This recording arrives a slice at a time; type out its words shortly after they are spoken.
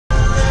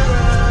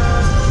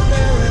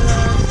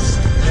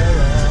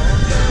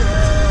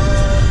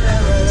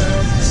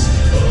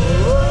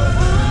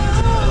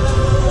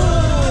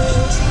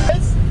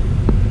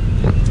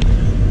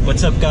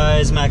What's up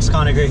guys, Max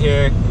Conacher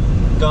here.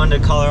 Going to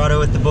Colorado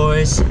with the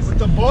boys. With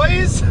the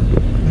boys?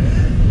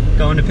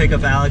 Going to pick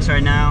up Alex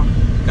right now.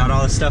 Got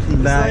all the stuff in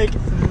the back.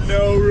 Like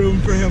no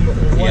room for him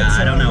whatsoever. Yeah,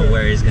 I don't know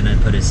where he's gonna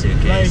put his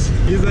suitcase. Like,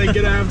 he's like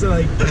gonna have to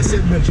like sit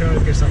in the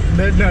trunk or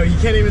something. No, he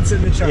can't even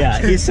sit in the trunk. Yeah,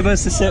 he's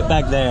supposed to sit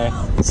back there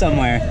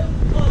somewhere.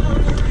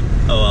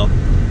 Oh well,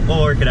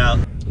 we'll work it out.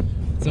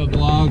 What's up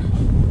vlog?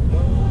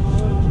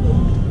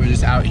 We're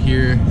just out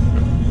here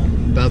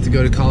about to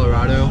go to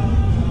Colorado.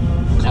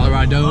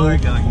 Colorado. We are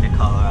going to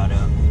Colorado.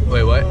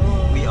 Wait, what?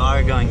 We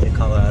are going to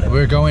Colorado.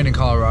 We're going to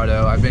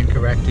Colorado. I've been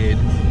corrected.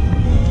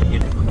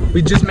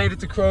 We just made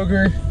it to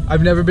Kroger.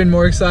 I've never been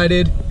more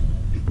excited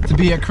to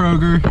be at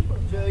Kroger.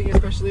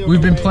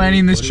 We've been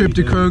planning this trip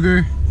to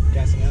Kroger.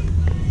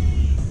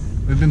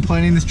 We've been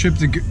planning this trip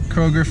to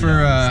Kroger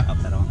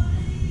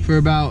for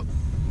about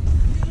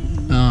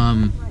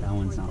that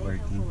one's not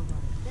working.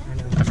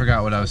 I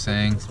forgot what I was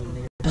saying.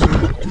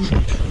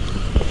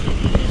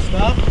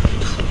 Stop.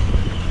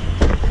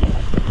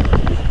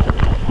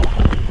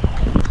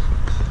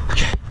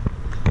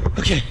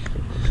 Okay,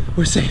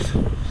 we're safe.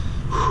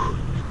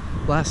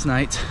 Last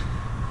night,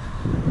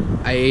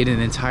 I ate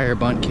an entire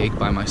bundt cake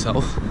by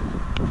myself.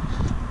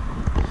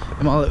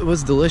 And while it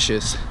was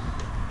delicious,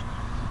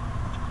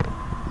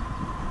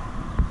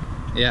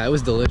 yeah, it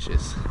was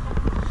delicious.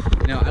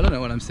 You know, I don't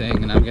know what I'm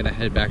saying, and I'm gonna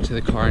head back to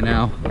the car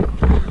now.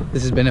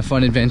 This has been a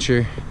fun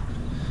adventure.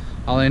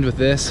 I'll end with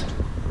this.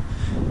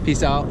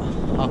 Peace out.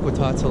 Aqua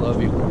Tots, I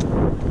love you.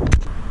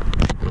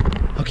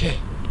 Okay,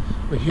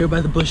 we're here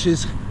by the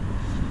bushes.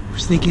 We're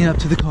sneaking up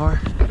to the car.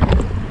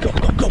 Go,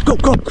 go, go, go,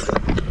 go!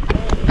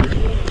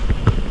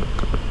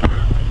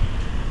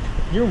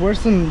 You're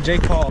worse than J.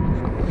 Paul.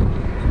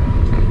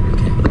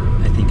 Okay,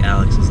 I think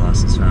Alex has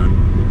lost his phone.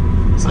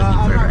 He's looking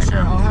I'm for it not right sure.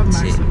 now. I'll have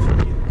Let's Max see. look for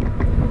you.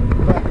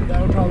 But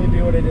that would probably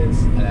be what it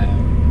is. Yeah,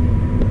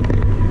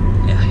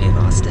 he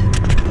lost it.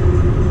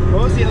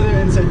 What was the other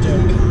inside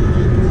joke?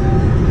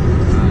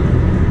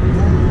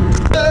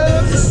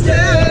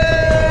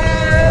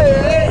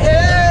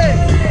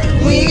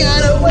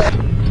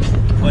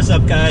 What's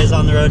up guys,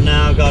 on the road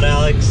now, got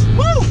Alex.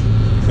 Woo!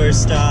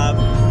 First stop,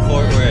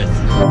 Fort Worth.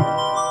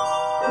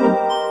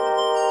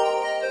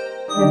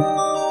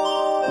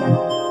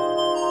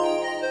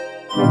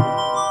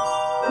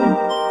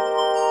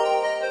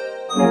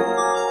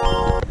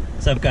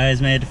 What's up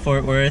guys, made it to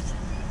Fort Worth.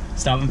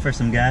 Stopping for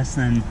some gas,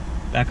 then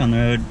back on the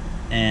road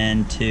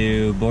and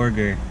to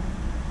Borger.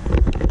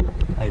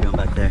 How you doing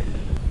back there?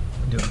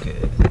 Doing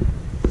good.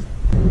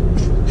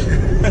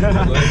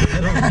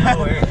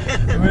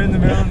 We're in the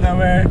middle of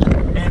nowhere,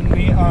 and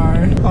we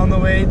are on the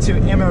way to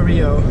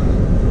Amarillo.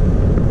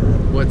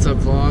 What's up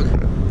vlog?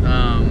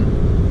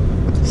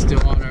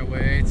 Still on our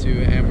way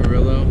to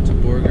Amarillo, to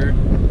Borger.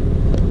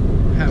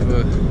 Have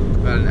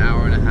about an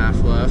hour and a half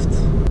left.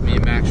 Me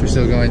and Max are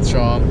still going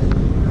strong.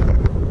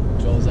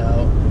 Joel's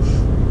out.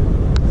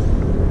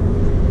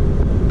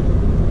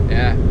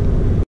 Yeah.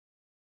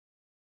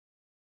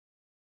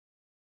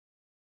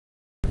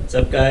 What's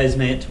up guys,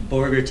 made it to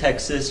Borger,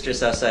 Texas,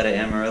 just outside of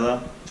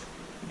Amarillo.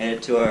 Made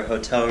it to our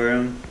hotel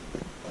room.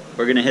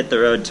 We're gonna hit the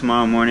road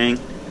tomorrow morning,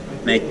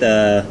 make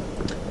the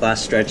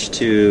last stretch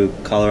to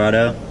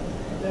Colorado,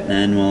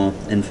 then we'll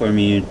inform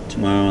you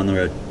tomorrow on the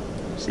road.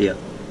 See ya.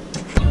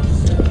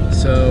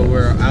 So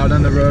we're out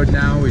on the road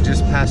now. We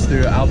just passed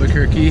through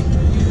Albuquerque.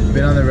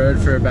 Been on the road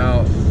for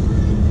about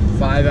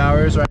 5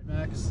 hours, right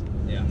Max?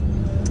 Yeah.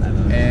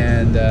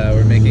 And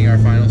we're making our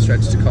final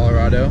stretch to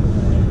Colorado.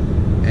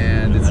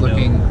 And it's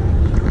looking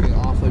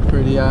awfully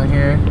pretty out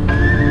here.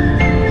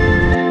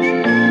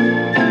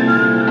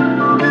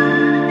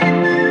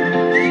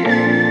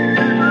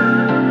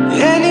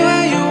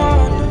 Anywhere you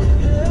want.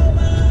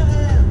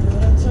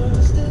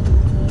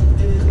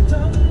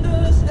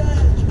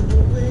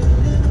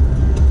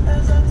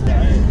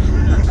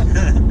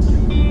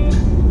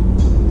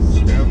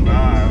 Stand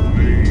by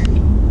me.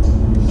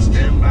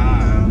 Stand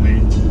by me.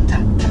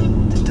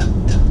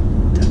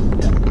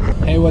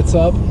 Hey, what's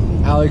up?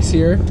 Alex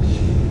here.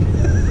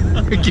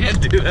 We can't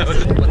do that.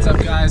 What's up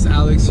guys,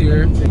 Alex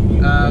here.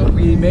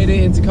 We made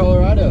it into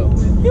Colorado.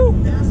 Woo.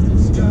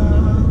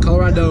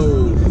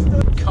 Colorado.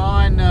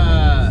 Con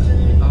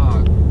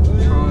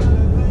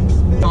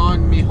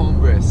mi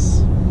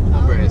hombres.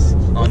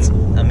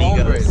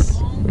 Amigos.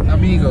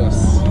 Amigos.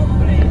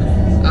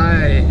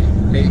 I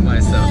hate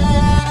myself.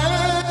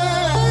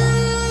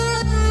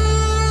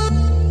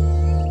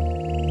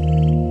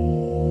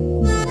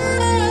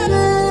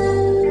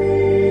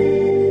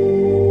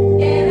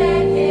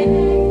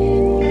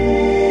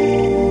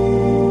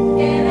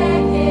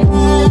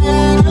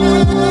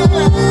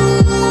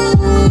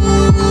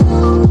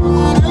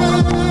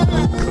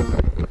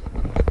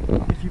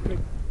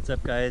 What's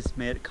up guys,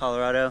 made it to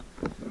Colorado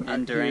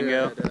in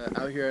Durango.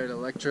 Out here at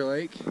Electra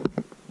Lake.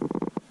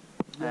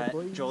 At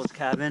Joel's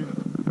cabin.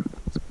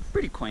 It's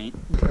pretty quaint.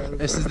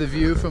 This is the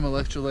view from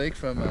Electra Lake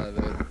from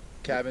the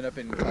cabin up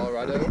in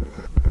Colorado.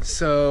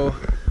 So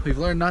We've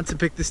learned not to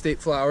pick the state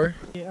flower.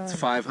 Yeah. It's a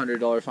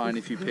 $500 fine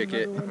if you pick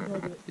it.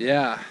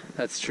 Yeah,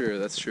 that's true.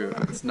 That's true.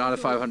 It's not a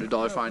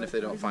 $500 fine if they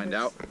don't find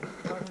out.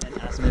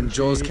 And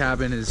Joel's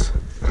cabin is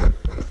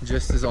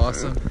just as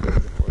awesome.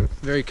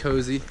 Very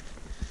cozy,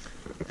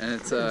 and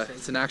it's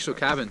an actual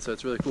cabin, so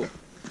it's really cool.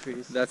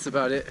 That's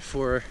about it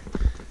for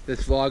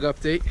this vlog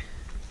update.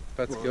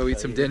 About to go eat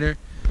some dinner,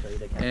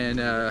 and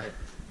we'll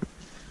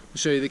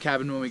show you the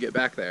cabin when we get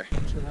back there.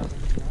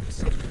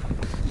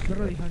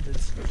 Literally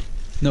hundreds.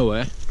 No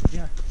way.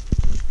 Yeah.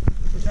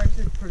 It's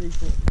actually pretty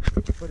cool,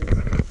 but it's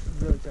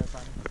really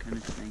terrifying. What kind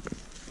of thing?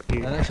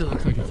 That actually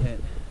looks like a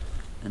tent.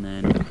 And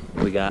then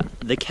we got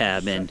the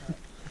cabin.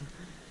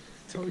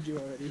 Told you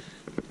already.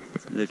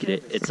 Look at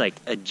it. It's like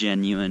a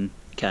genuine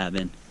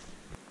cabin.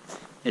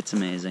 It's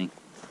amazing.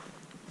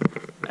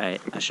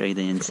 Alright, I'll show you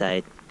the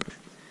inside.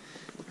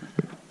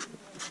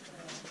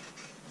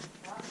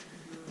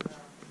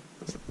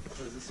 Is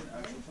this an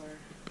actual fire?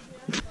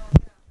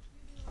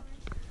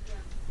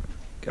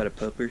 Got a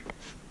poper.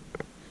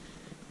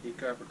 Hey,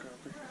 copper.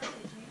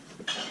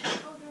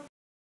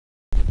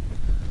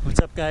 What's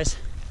up, guys?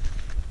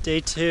 Day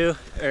two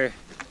here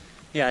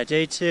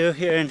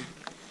in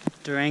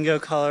Durango,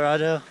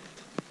 Colorado.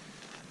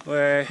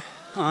 We're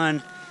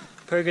on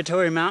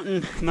Purgatory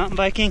Mountain, mountain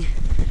biking.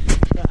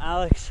 Got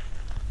Alex,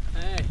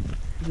 Hey.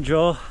 and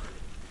Joel.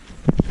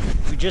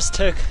 We just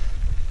took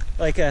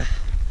like a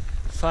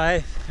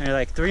 3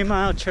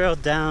 mile trail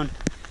down,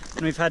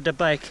 and we've had to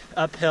bike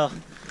uphill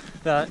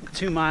about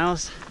 2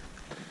 miles.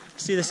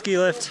 See the ski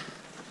lift?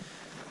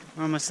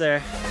 We're almost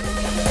there.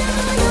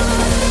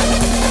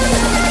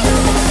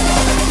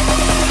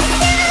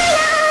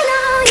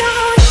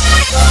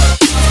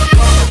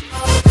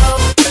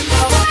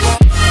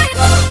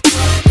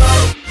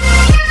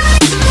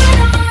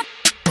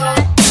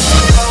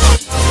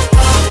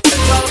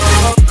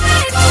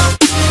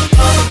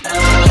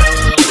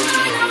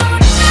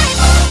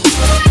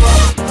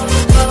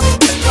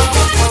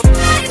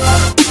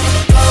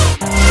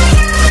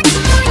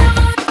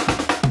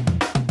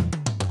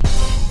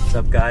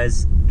 What's up,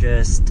 guys?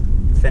 Just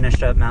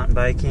finished up mountain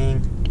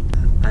biking.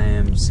 I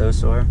am so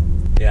sore.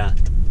 Yeah,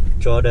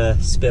 Joel to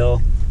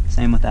spill.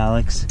 Same with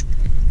Alex.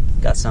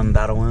 Got some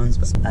battle wounds,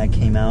 but I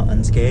came out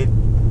unscathed.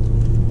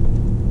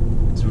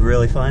 It's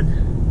really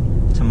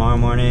fun. Tomorrow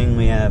morning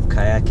we have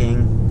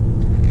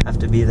kayaking. Have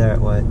to be there at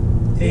what?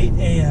 8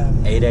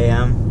 a.m. 8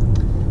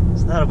 a.m.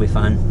 So that'll be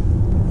fun.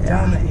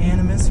 Down the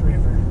Animus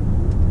River.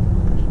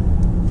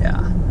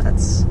 Yeah,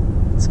 it's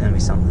gonna be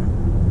something.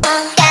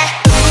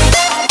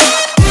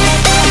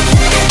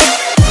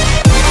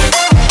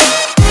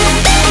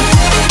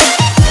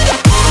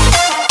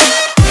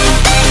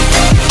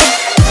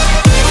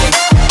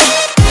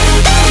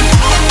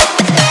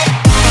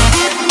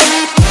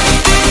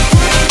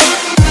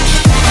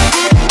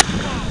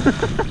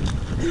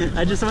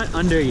 I just went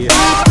under you.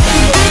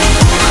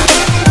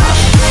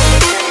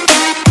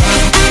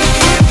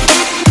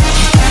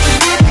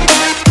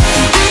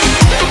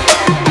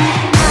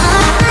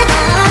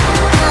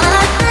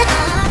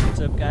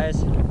 What's up,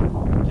 guys?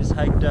 Just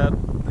hiked up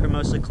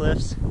Hermosa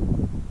Cliffs,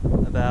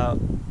 about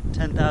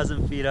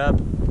 10,000 feet up.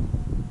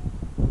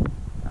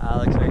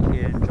 Alex right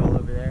here and Joel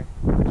over there.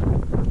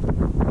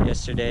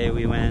 Yesterday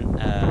we went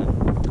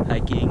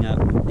hiking up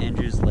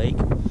Andrews Lake.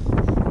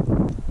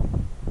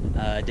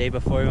 Day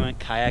before we went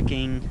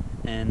kayaking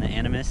in the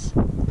Animus.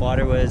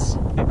 Water was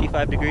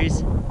 55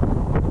 degrees,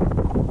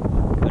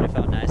 but it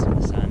felt nice in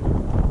the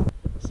sun.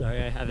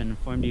 Sorry I haven't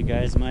informed you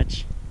guys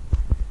much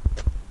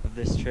of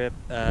this trip.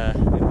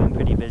 We've been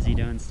pretty busy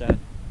doing stuff.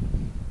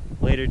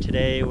 Later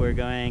today we're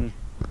going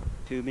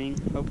tubing,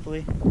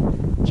 hopefully.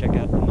 Check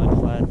out the mud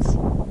flats.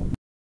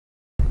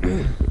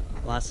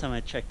 Last time I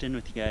checked in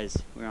with you guys,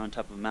 we were on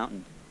top of a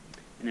mountain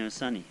and it was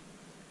sunny.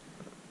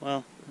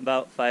 Well,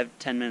 about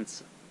 5-10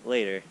 minutes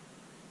later,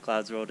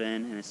 clouds rolled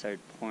in and it started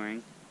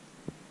pouring.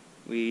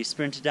 We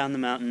sprinted down the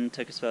mountain,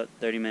 took us about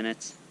 30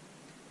 minutes.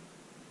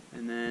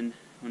 And then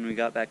when we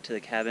got back to the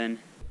cabin,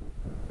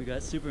 we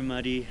got super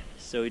muddy,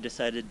 so we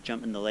decided to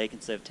jump in the lake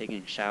instead of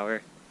taking a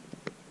shower.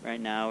 Right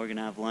now we're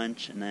gonna have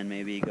lunch and then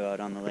maybe go out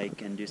on the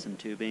lake and do some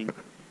tubing,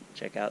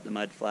 check out the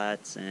mud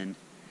flats and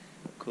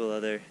cool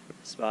other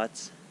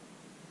spots.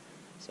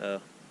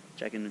 So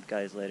check in with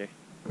guys later.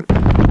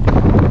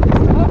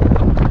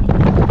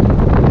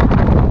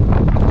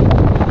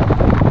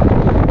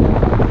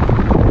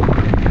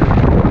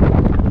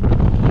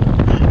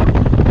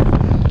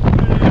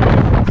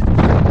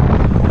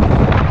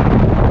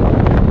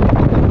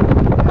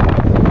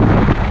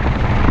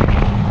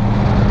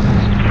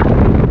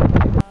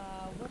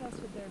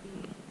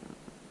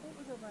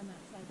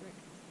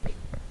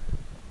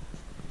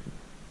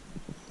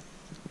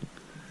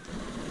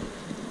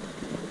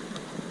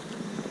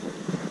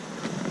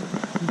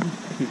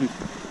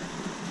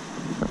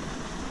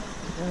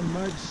 And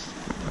much.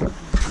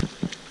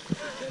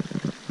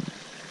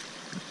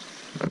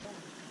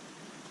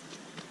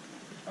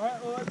 Alright,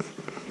 well, let's.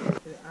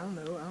 I don't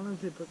know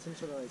if they put some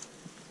sort of like.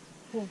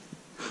 Cool.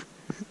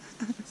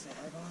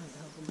 Slide on and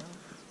help them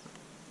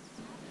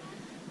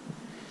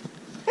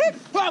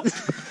out.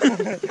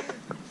 You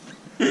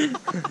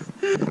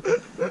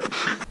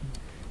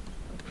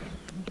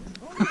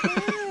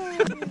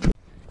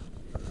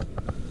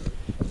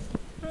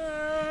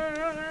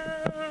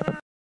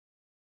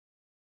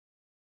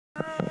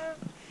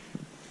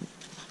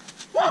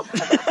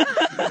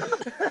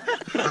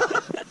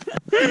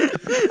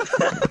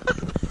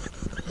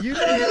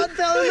know I'm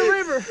down in the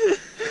river.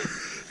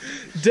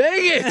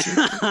 Dang it!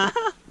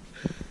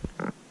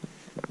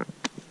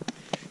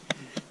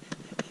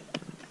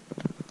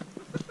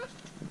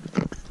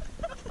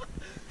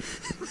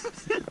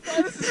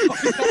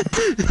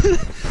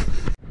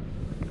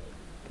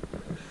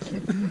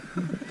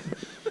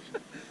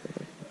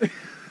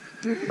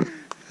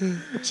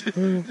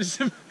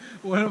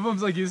 One of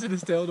them's like using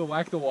his tail to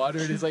whack the water,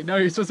 and he's like, "No,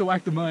 you're supposed to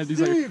whack the mud."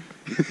 He's like,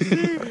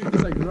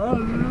 he's like,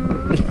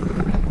 "Run!"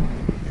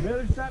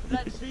 Better stop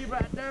that sea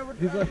right there.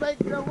 He's like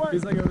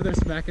over there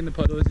smacking the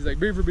puddles. He's like,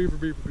 "Beaver, beaver,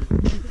 beaver,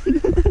 beaver."